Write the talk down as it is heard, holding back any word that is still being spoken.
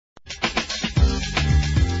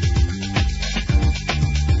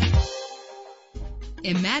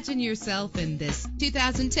Imagine yourself in this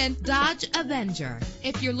 2010 Dodge Avenger.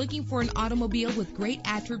 If you're looking for an automobile with great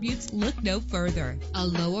attributes, look no further. A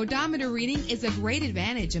low odometer reading is a great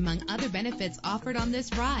advantage among other benefits offered on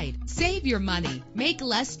this ride. Save your money. Make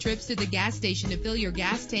less trips to the gas station to fill your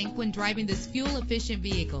gas tank when driving this fuel-efficient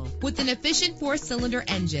vehicle. With an efficient 4-cylinder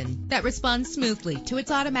engine that responds smoothly to its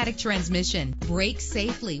automatic transmission, brakes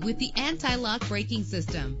safely with the anti-lock braking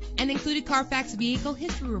system. An included Carfax Vehicle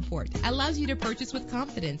History Report allows you to purchase with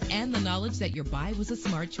confidence and the knowledge that your buy was a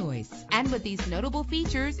smart choice. And with these notable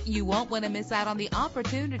features, you won't want to miss out on the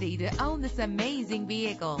opportunity to own this amazing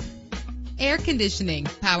vehicle. Air conditioning,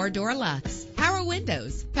 power door locks, power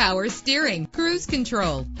windows, power steering, cruise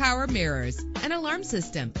control, power mirrors, an alarm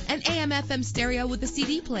system, an AM/FM stereo with a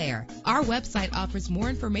CD player. Our website offers more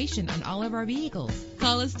information on all of our vehicles.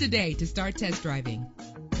 Call us today to start test driving.